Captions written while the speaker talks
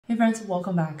Hey friends,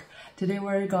 welcome back. Today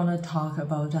we're gonna talk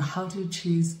about how to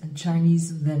choose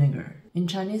Chinese vinegar. In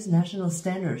Chinese national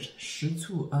standard, 食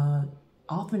醋,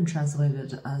 often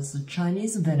translated as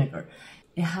Chinese vinegar,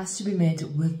 it has to be made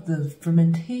with the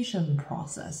fermentation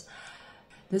process.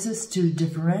 This is to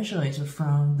differentiate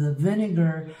from the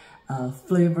vinegar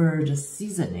flavored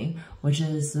seasoning, which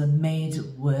is made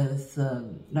with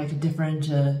like a different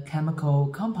chemical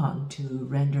compound to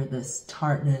render this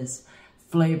tartness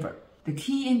flavor. The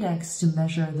key index to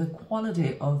measure the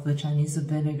quality of the Chinese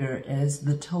vinegar is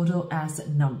the total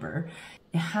acid number.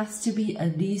 It has to be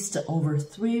at least over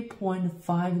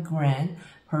 3.5 grams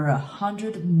per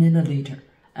 100 milliliter.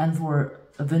 And for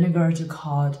a vinegar to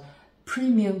called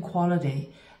premium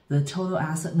quality, the total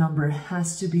acid number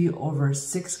has to be over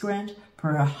 6 grams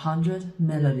per 100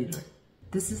 milliliter.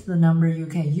 This is the number you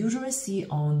can usually see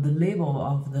on the label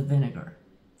of the vinegar.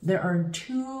 There are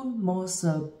two most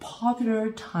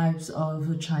popular types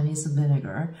of Chinese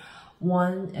vinegar.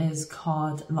 One is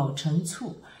called 老陈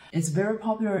醋. It's very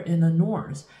popular in the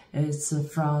north. It's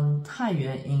from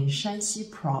Taiyuan in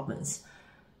Shanxi province.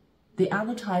 The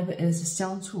other type is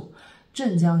香醋.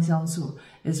 镇江香醋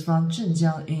is from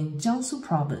Zhenjiang in Jiangsu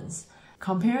province.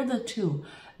 Compare the two.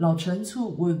 老陈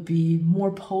醋would be more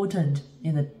potent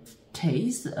in the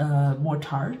taste, more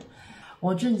tart,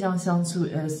 while 镇江香醋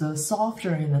is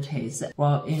softer in the taste.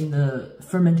 While in the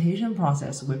fermentation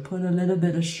process, we put a little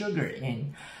bit of sugar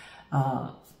in.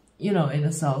 In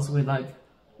the South, we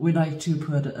like to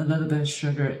put a little bit of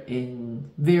sugar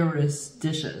in various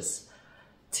dishes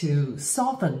to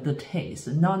soften the taste,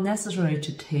 not necessarily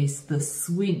to taste the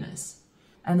sweetness.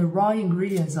 And the raw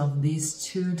ingredients of these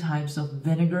two types of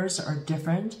vinegars are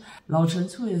different. 老陈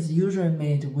醋 is usually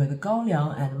made with 高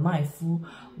粱 and 麦麸,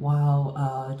 while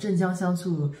镇江香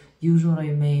醋 usually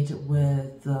made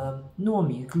with 糯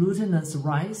米 glutinous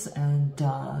rice and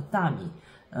大米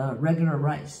regular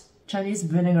rice. Chinese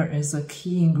vinegar is a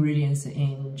key ingredient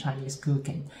in Chinese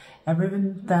cooking. Every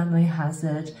family has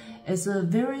it. It's a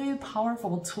very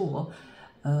powerful tool.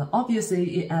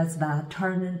 Obviously, it adds that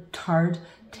tart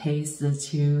taste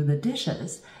to the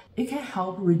dishes. It can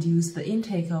help reduce the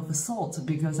intake of salt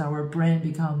because our brain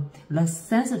becomes less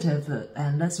sensitive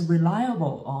and less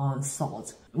reliable on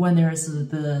salt when there's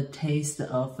the taste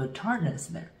of tartness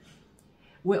there.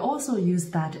 We also use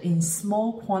that in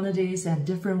small quantities and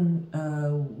different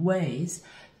ways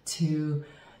to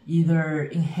either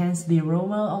enhance the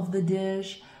aroma of the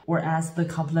dish or add the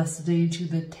complexity to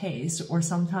the taste, or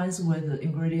sometimes with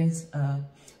ingredients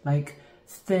like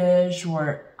fish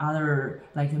or other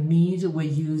like meat, we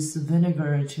use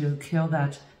vinegar to kill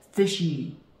that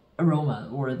fishy aroma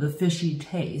or the fishy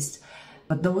taste.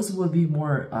 But those would be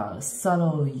more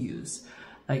subtle use.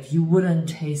 Like you wouldn't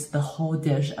taste the whole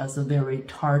dish as a very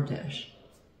tart dish.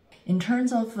 In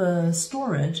terms of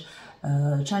storage,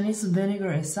 Chinese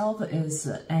vinegar itself is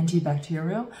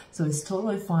antibacterial, so it's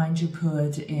totally fine to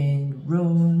put in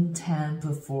room temp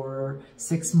for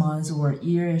 6 months or a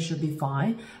year. It should be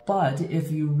fine. But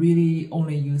if you really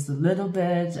only use a little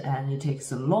bit and it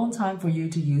takes a long time for you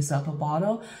to use up a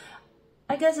bottle,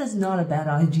 I guess it's not a bad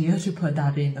idea to put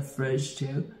that in the fridge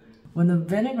too. When the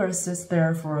vinegar sits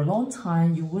there for a long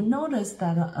time, you will notice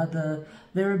that at the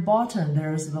very bottom,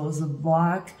 there's those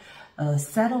black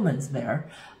settlements there.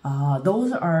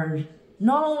 Those are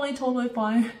not only totally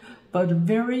fine, but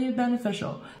very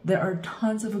beneficial. There are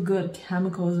tons of good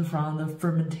chemicals from the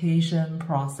fermentation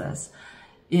process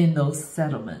in those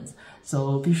settlements.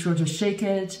 So be sure to shake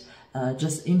it,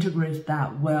 just integrate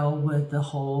that well with the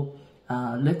whole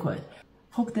liquid.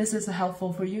 Hope this is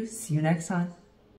helpful for you. See you next time.